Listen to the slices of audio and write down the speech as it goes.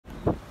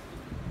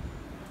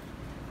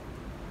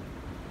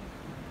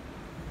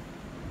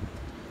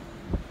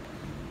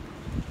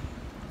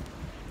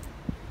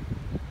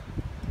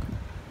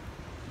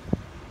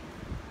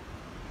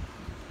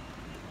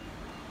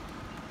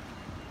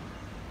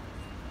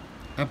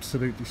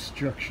Absolute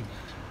destruction.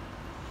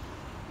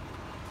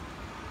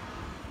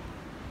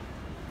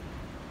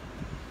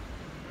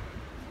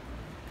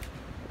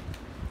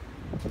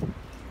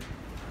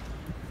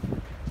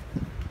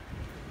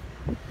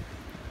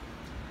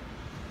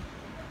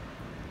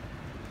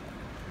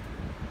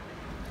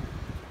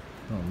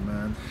 Oh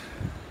man.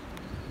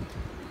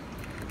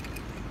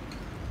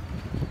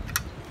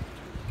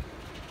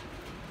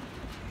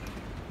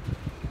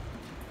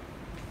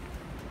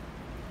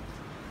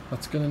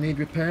 That's going to need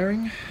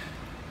repairing.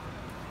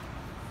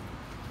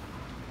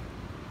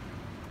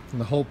 And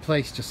the whole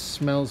place just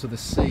smells of the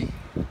sea.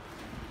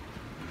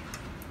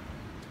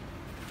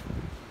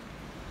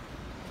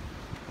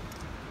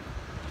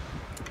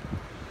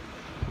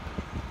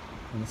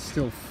 And it's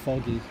still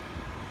foggy.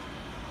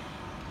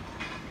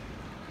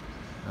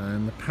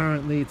 And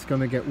apparently it's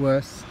going to get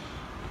worse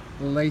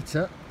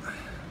later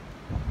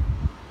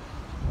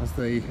as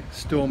the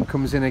storm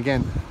comes in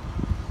again.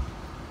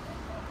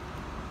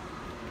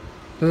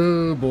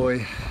 Oh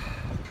boy.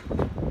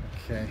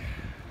 Okay.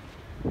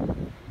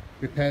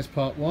 Repairs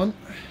part 1.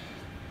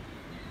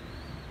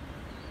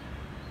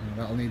 And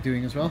that'll need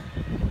doing as well.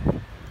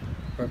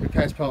 But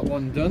repairs part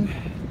 1 done.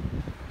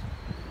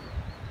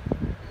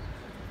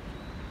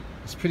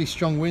 It's pretty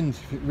strong wind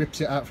if it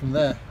rips it out from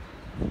there.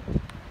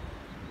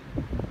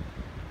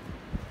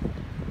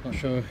 Not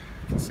sure if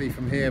you can see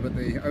from here, but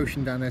the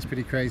ocean down there is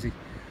pretty crazy.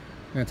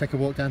 I'm going to take a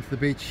walk down to the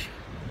beach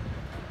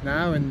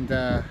now and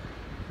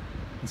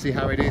see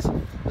how it is.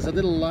 There's a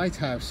little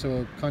lighthouse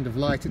or kind of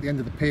light at the end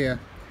of the pier,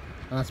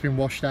 and that's been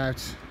washed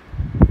out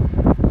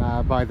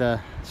by the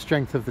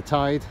strength of the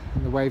tide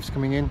and the waves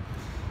coming in.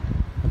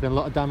 There's been a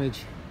lot of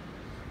damage.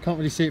 Can't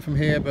really see it from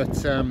here, but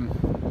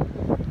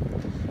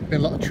been a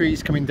lot of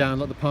trees coming down. A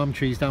lot of the palm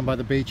trees down by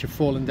the beach have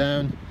fallen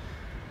down.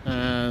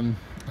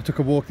 I took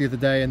a walk the other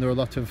day and there were a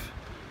lot of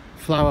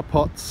flower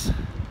pots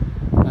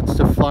and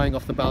stuff flying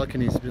off the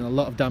balconies. There's been a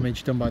lot of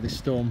damage done by this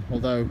storm,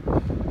 although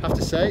I have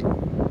to say,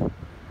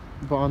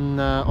 but on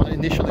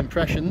initial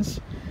impressions,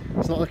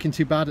 it's not looking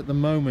too bad at the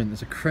moment.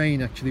 There's a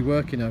crane actually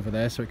working over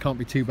there, so it can't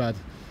be too bad.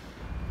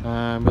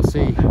 We'll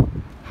see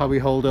how we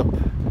hold up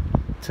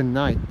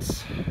tonight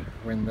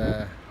when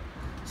the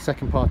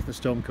second part of the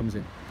storm comes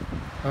in.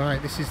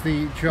 Alright, this is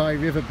the dry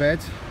riverbed.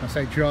 I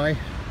say dry,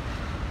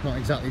 not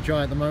exactly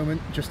dry at the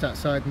moment, just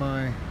outside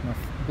my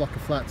block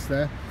of flats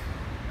there.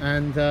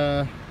 And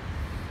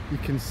you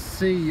can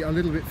see a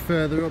little bit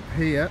further up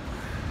here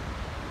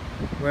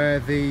where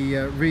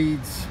the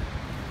reeds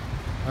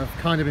have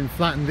kind of been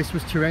flattened. This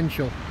was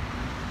torrential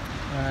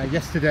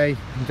yesterday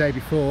and the day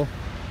before.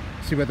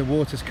 See where the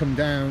water's come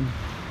down.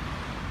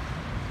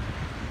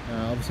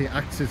 Obviously it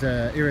acts as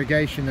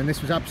irrigation, and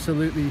this was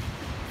absolutely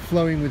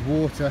flowing with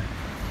water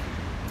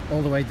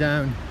all the way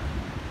down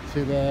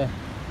to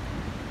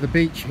the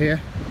beach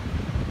here,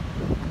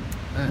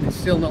 and it's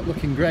still not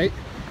looking great,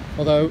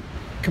 although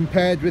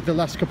compared with the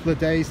last couple of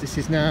days this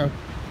is now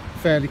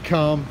fairly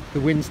calm. The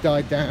wind's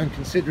died down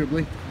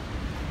considerably,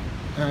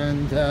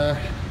 and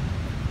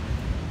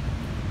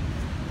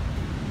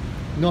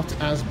not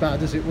as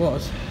bad as it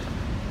was.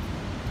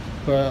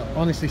 But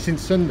honestly,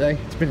 since Sunday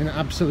it's been an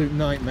absolute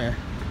nightmare.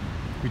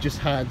 We just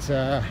had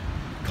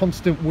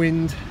constant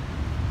wind.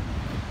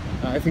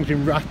 Everything's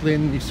been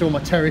rattling. You saw my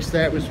terrace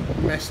there, it was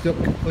messed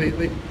up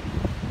completely.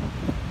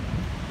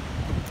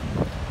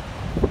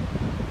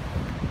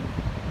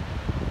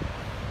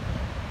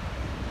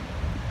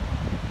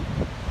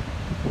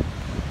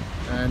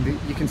 And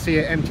you can see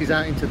it empties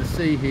out into the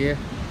sea here.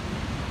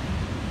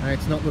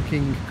 It's not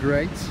looking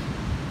great.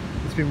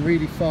 It's been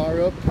really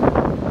far up.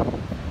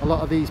 A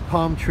lot of these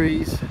palm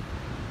trees,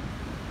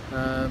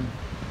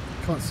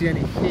 can't see any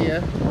here.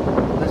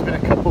 There's been a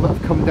couple that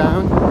have come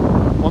down.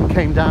 One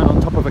came down on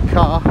top of a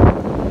car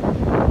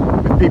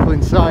with people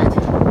inside.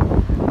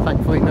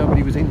 Thankfully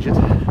nobody was injured.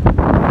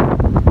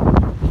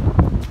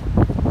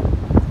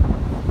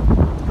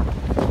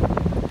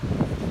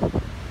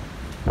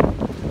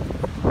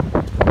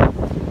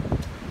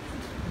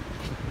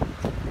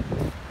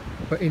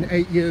 But in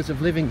 8 years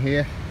of living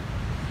here,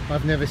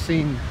 I've never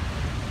seen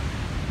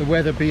the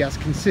weather be as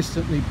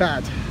consistently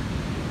bad.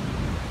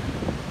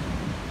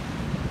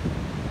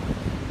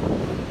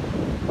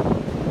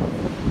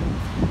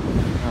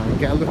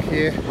 Get a look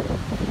here.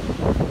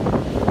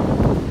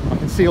 I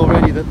can see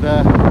already that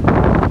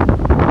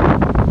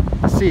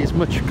the sea is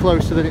much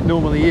closer than it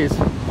normally is. I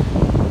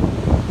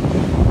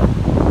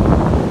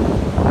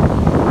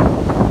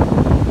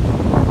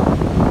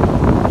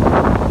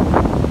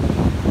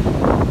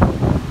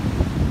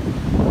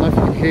don't know if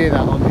you can hear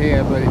that on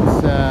here, but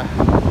it's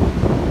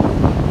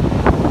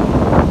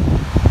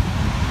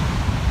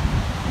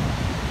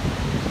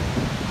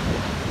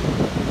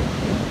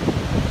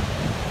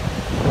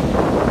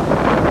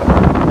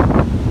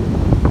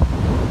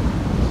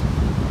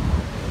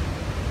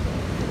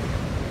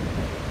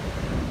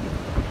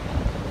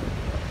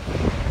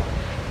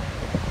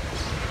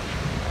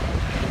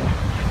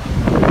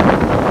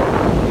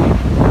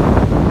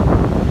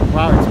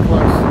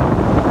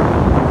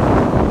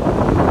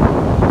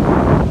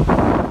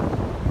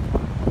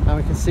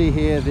we can see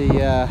here the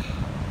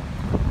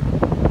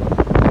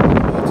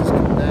water's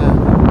come down.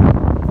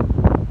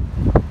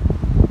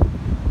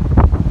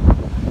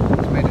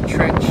 It's made a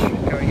trench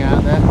going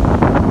out there.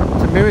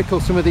 It's a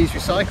miracle some of these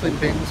recycling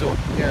bins or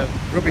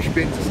rubbish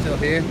bins are still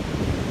here.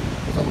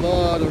 There's a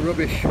lot of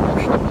rubbish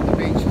washing up on the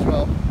beach as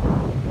well.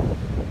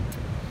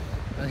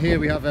 And here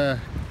we have a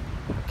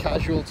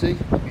casualty.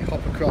 Let me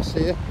hop across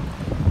here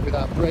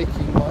without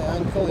breaking my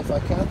ankle if I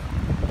can.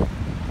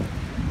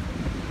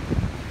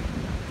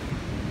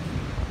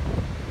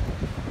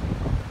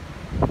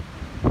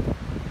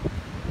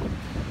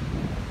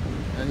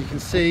 And you can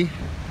see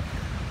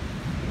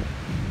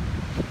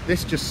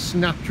this just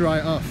snapped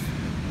right off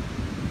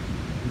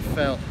and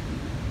fell.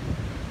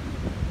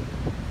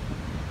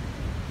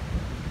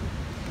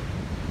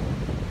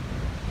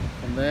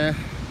 From there,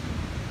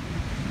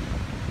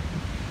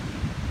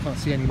 can't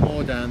see any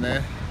more down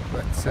there,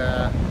 but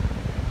I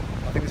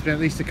think there's been at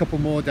least a couple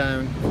more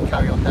down.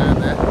 Carry on down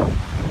there.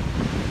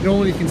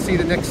 Normally you can see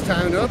the next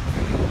town up.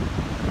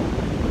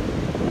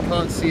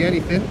 Can't see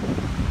anything.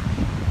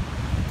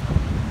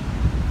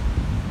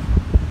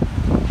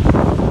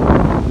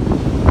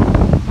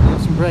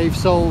 There's some brave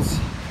souls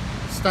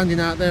standing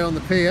out there on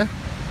the pier.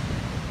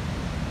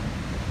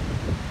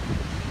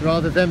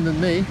 Rather them than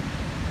me.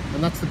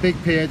 And that's the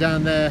big pier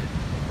down there.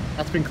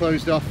 That's been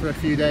closed off for a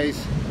few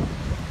days.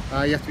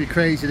 You have to be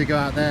crazy to go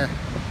out there.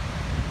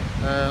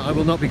 I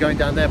will not be going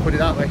down there, put it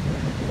that way.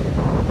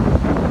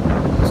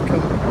 Just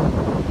come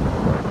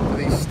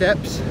to these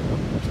steps,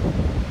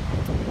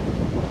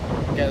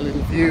 get a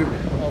little view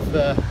of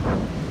the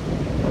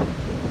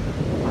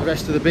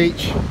rest of the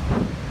beach.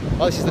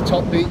 Oh, this is the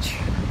top beach,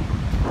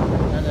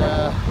 and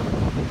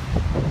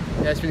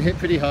yeah, it's been hit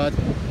pretty hard.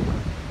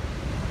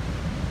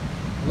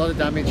 A lot of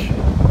damage.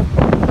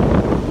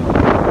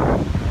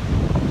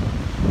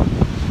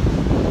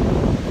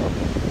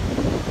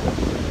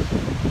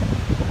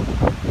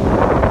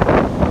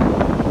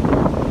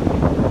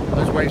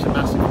 Waves are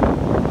massive.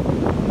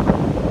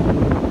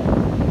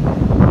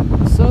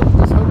 The sun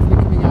is hopefully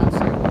coming out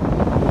soon,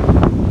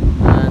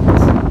 and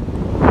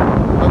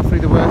hopefully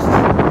the worst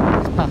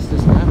is past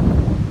us now.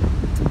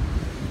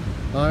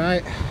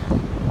 Alright,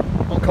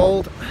 I'm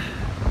cold,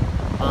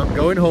 I'm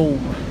going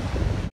home.